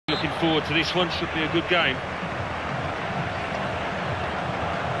looking forward to this one. Should be a good game.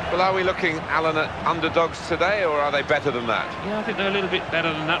 Well, are we looking, Alan, at underdogs today, or are they better than that? Yeah, I think they're a little bit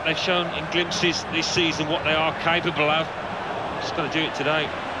better than that. They've shown in glimpses this season what they are capable of. Just got to do it today.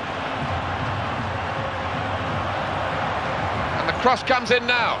 And the cross comes in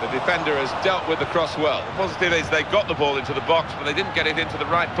now. The defender has dealt with the cross well. The positive is they got the ball into the box, but they didn't get it into the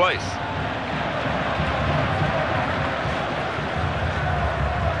right place.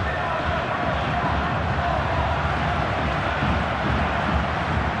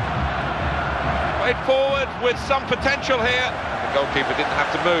 Forward with some potential here. The goalkeeper didn't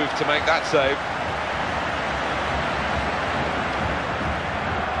have to move to make that save.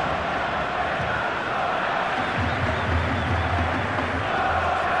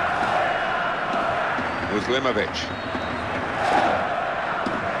 Uzlimovic.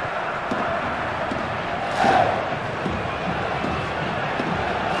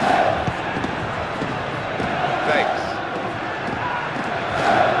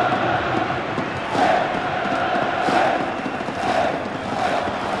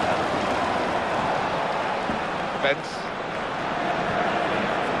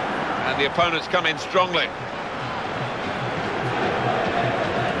 And the opponents come in strongly.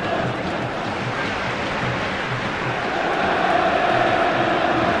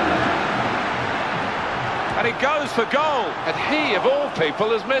 And he goes for goal, and he, of all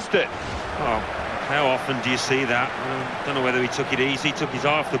people, has missed it. Oh, how often do you see that? I don't know whether he took it easy, took his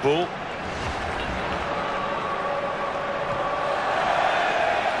eye off the ball.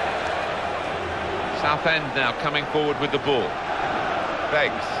 Southend now coming forward with the ball.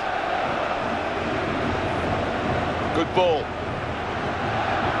 Beggs. Good ball.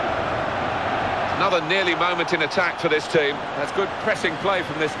 Another nearly moment in attack for this team. That's good pressing play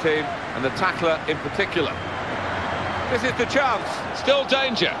from this team, and the tackler in particular. This is the chance. Still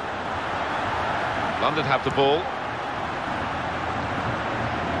danger. London have the ball.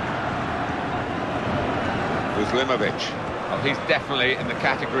 Uzlimovic. Well, he's definitely in the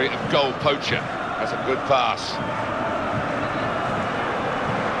category of goal poacher. That's a good pass.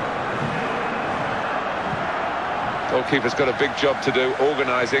 Goalkeeper's got a big job to do,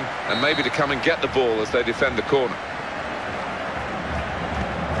 organising, and maybe to come and get the ball as they defend the corner.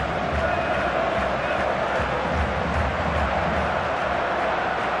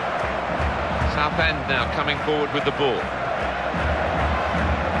 Southend now coming forward with the ball.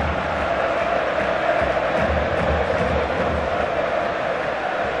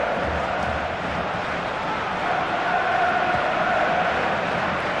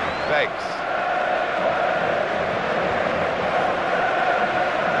 Beggs.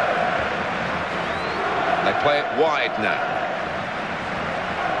 They play it wide now.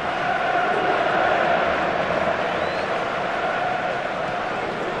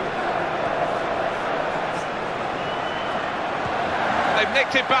 They've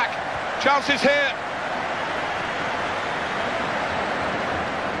nicked it back. Chances here.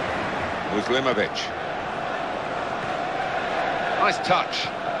 Uzlimovic. Nice touch.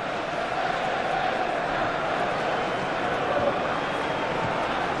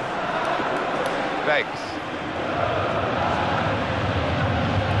 Beggs.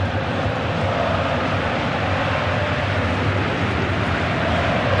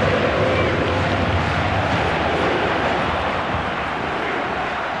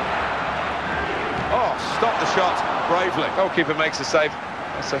 Oh, stop the shot bravely. Goalkeeper makes a save.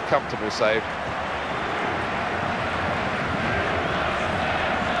 That's a comfortable save.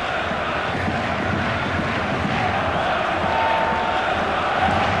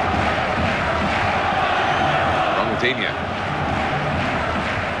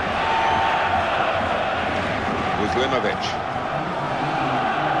 Uzlimovic.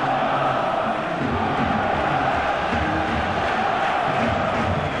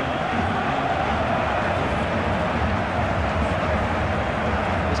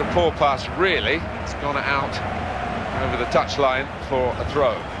 It was a poor pass, really. It's gone out over the touchline for a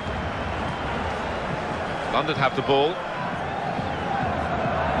throw. London have the ball.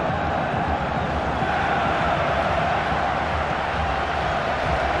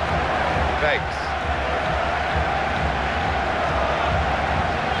 Beggs.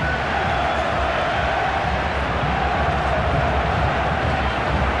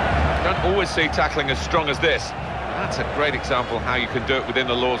 Don't always see tackling as strong as this. That's a great example how you can do it within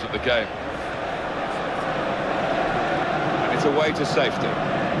the laws of the game. And it's away to safety.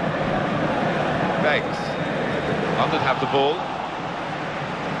 Beggs. London have the ball.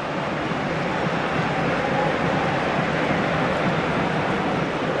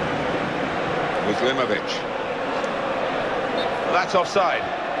 Uzlimovic. That's offside.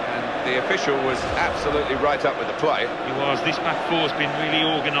 And the official was absolutely right up with the play. He was. This back four's been really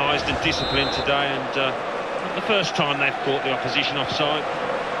organised and disciplined today, and not the first time they've caught the opposition offside.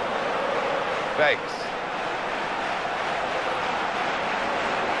 Bakes.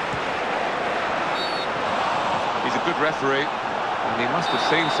 He's a good referee, and he must have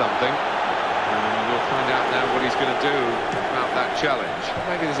seen something. And we'll find out now what he's going to do about that challenge.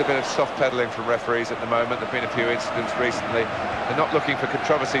 Maybe there's a bit of soft pedalling from referees at the moment. There have been a few incidents recently. They're not looking for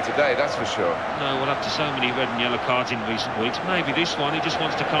controversy today, that's for sure. No, well, after so many red and yellow cards in recent weeks, maybe this one, he just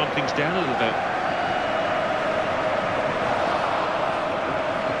wants to calm things down a little bit.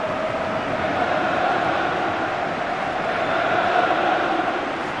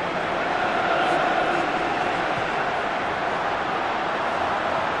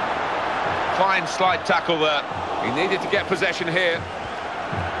 Fine slide tackle there. He needed to get possession here.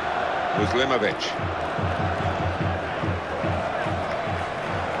 Muslimovic.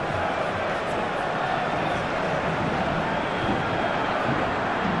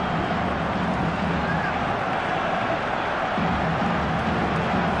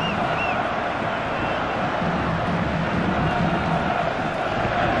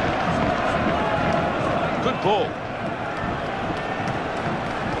 Good ball.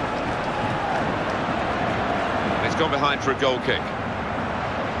 Gone behind for a goal kick.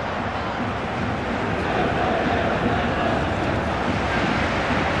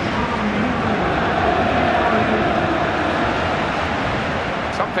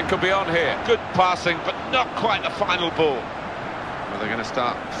 Something could be on here. Good passing, but not quite the final ball. Well, they're going to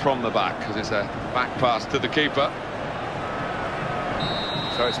start from the back because it's a back pass to the keeper.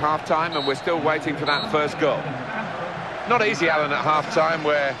 So it's half-time and we're still waiting for that first goal. Not easy, Alan, at half-time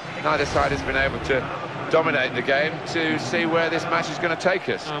where neither side has been able to dominate the game, to see where this match is going to take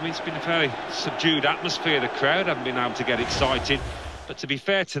us. I mean, it's been a very subdued atmosphere. The crowd haven't been able to get excited, but to be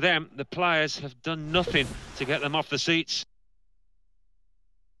fair to them, the players have done nothing to get them off the seats.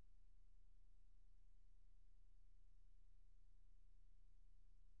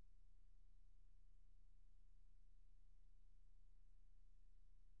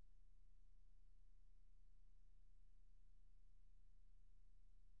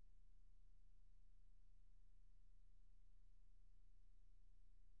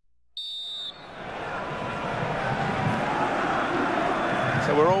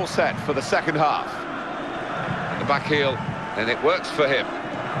 So we're all set for the second half. And the back heel, and it works for him.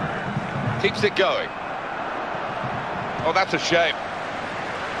 Keeps it going. Oh, that's a shame.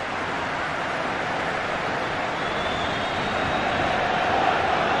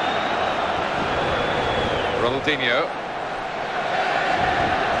 Ronaldinho.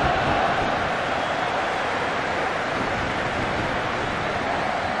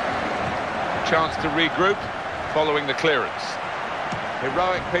 Chance to regroup following the clearance.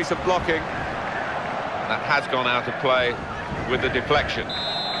 Heroic piece of blocking. That has gone out of play with the deflection.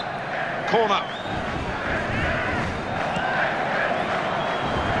 Corner.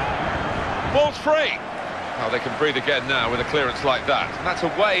 Ball's free. Oh, they can breathe again now with a clearance like that. And that's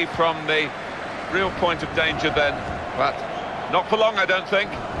away from the real point of danger then, but not for long, I don't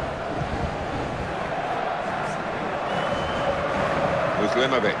think.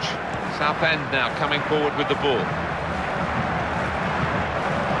 Muslimovic. Southend now coming forward with the ball.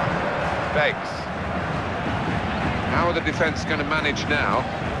 Bakes. How are the defence going to manage now?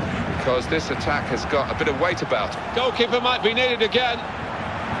 Because this attack has got a bit of weight about it. Goalkeeper might be needed again.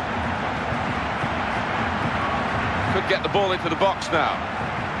 Could get the ball into the box now.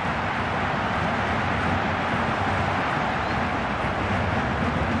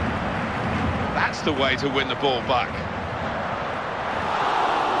 That's the way to win the ball back.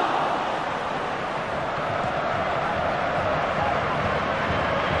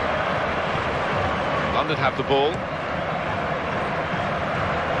 London have the ball.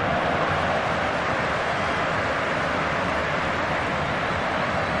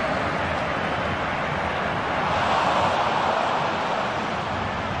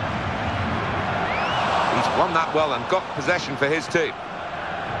 He's won that well and got possession for his team.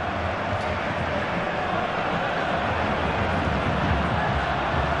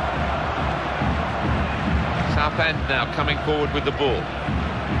 Southend now coming forward with the ball.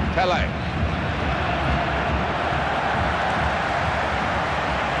 Pele.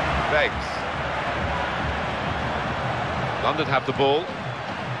 Bakes. London have the ball.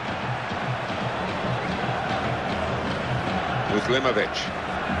 Muslimovic.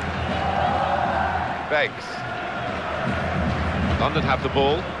 Bakes. London have the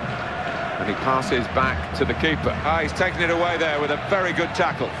ball. And he passes back to the keeper. He's taken it away there with a very good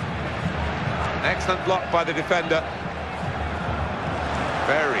tackle. Excellent block by the defender.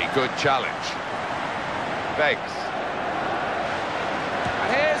 Very good challenge. Begs.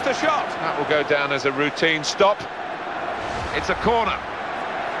 And here's the shot. That will go down as a routine stop. It's a corner.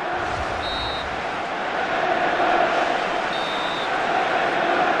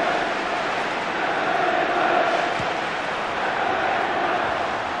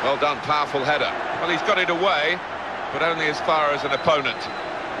 Well done, powerful header. Well, he's got it away, but only as far as an opponent.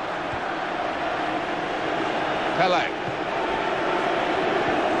 Pele.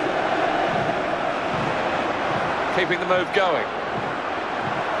 Keeping the move going.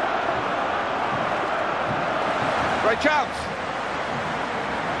 Great chance.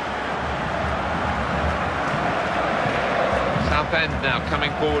 Southend now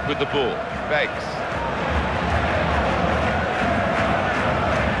coming forward with the ball. Begs.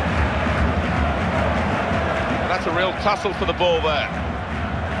 That's a real tussle for the ball there.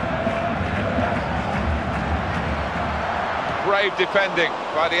 Brave defending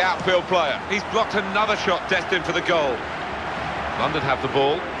by the outfield player. He's blocked another shot destined for the goal. London have the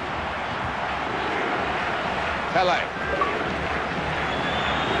ball. Pele.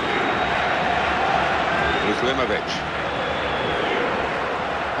 Uzlimovic.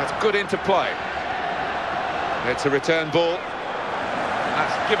 That's good interplay. It's a return ball.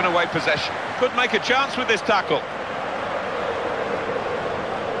 That's given away possession. Could make a chance with this tackle.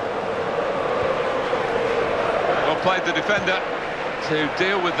 Well played the defender to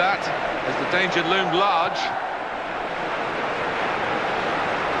deal with that as the danger loomed large.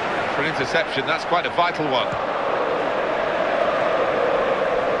 For an interception, that's quite a vital one.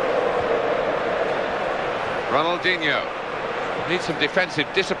 Ronaldinho needs some defensive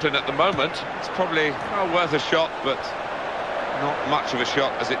discipline at the moment. It's probably worth a shot, but not much of a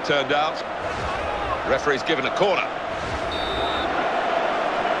shot as it turned out. Referee's given a corner.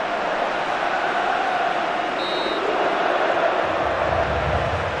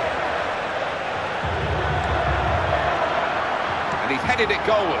 And he's headed it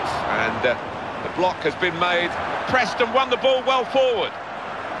goalwards. And the block has been made. Preston won the ball well forward.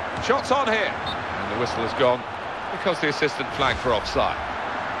 Shots on here. And the whistle has gone because the assistant flagged for offside.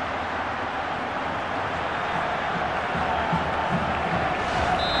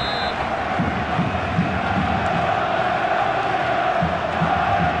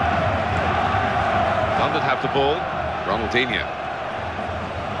 London have the ball. Ronaldinho.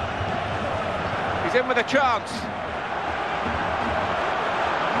 He's in with a chance.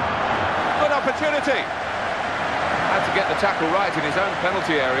 Good opportunity. Had to get the tackle right in his own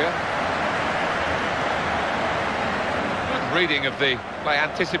penalty area. Good reading of the play,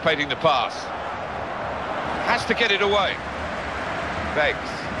 anticipating the pass. Has to get it away. Begs.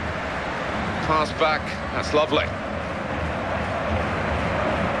 Pass back. That's lovely.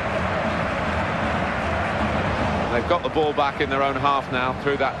 They've got the ball back in their own half now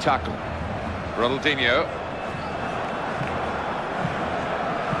through that tackle. Ronaldinho.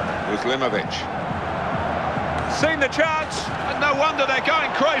 Uzlimovic. Seen the chance, and no wonder they're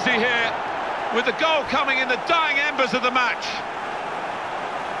going crazy here, with the goal coming in the dying embers of the match.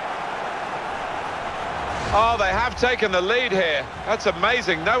 Oh, they have taken the lead here. That's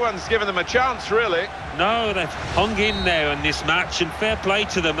amazing. No one's given them a chance, really. No, they've hung in there in this match, and fair play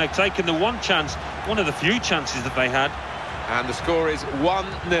to them. They've taken the one chance, one of the few chances that they had. And the score is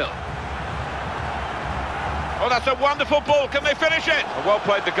 1-0. Oh, that's a wonderful ball. Can they finish it? Well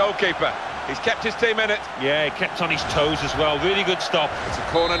played the goalkeeper. He's kept his team in it. Yeah, he kept on his toes as well. Really good stop. It's a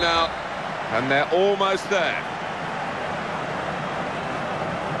corner now, and they're almost there.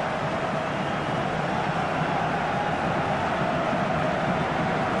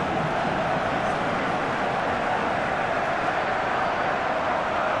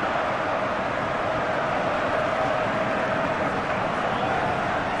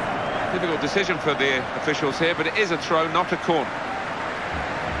 Difficult decision for the officials here, but it is a throw, not a corner.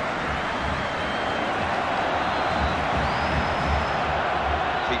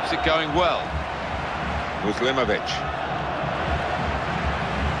 Keeps it going well. Uzlimovic.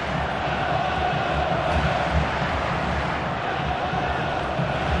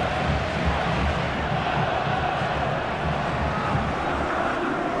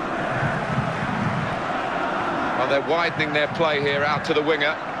 Well, they're widening their play here out to the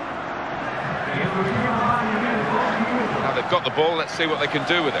winger. Now they've got the ball, let's see what they can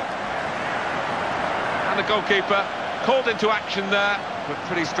do with it. And the goalkeeper called into action there, but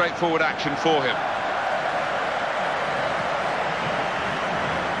pretty straightforward action for him.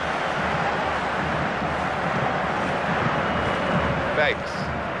 Begs.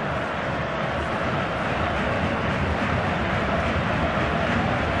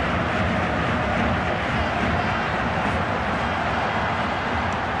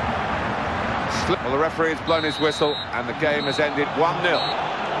 Well, the referee has blown his whistle and the game has ended 1-0.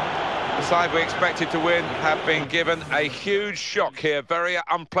 The side we expected to win have been given a huge shock here. Very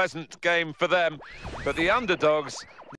unpleasant game for them. But the underdogs